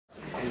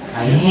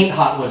I hate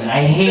hot women.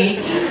 I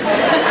hate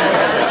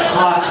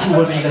hot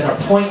women. You guys are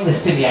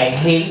pointless to me. I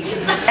hate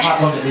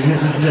hot women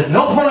because there's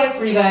no point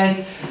for you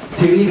guys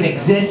to even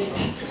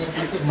exist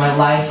in my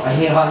life. I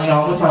hate hot,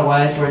 I'm with my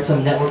wife or at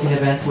some networking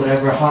events,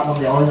 whatever. Hot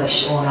women, they always like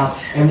showing off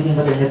everything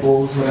but their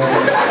nipples,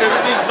 whatever.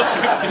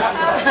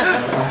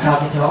 I'm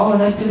talking to her, oh,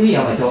 nice to meet you.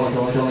 I'm like, don't.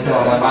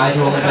 My eyes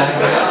rolling back.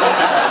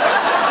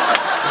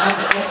 I'm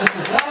the exorcist.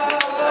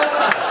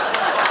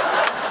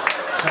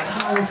 The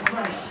power of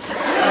Christ.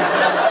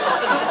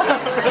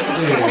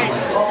 Dude, I'm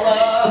like, oh,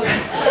 look.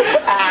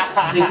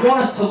 They want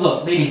us to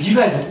look. Ladies, you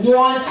guys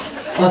want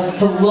us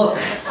to look.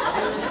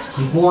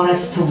 You want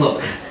us to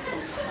look.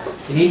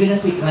 And even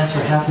if we glance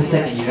for half a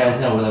second, you guys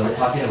know whether we're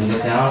talking and we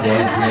look down, they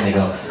always grin and they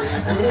go,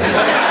 that's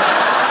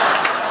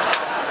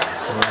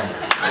right.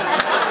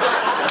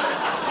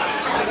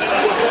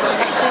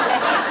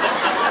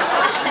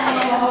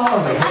 Oh,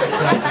 my God.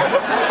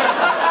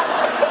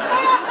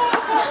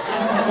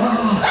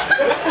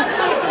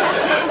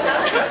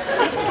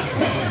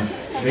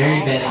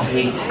 Married men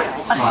hate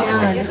hot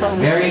women.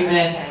 Married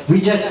men, we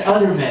judge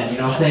other men, you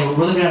know what I'm saying?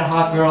 We're looking at a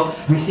hot girl,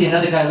 we see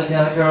another guy looking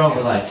at a girl,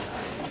 we're like,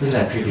 look at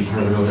that creepy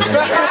pervert over there.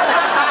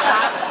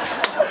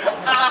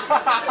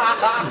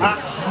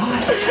 It's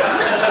hot.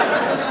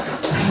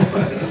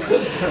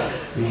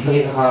 We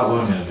hate hot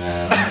women,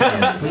 man.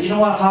 But you know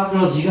what, hot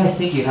girls, you guys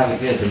think you have it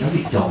good, but no,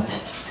 you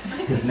don't.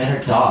 Because men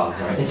are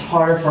dogs, alright? It's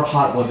harder for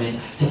hot women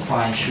to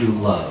find true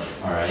love,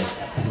 alright?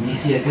 Because when you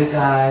see a good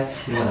guy,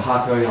 with a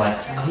hot girl, you're like,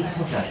 oh, he just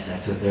wants to have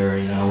sex with her,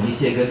 When you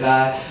see a good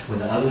guy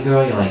with an ugly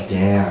girl, you're like,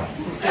 damn.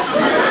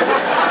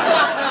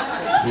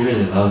 He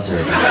really loves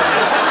her.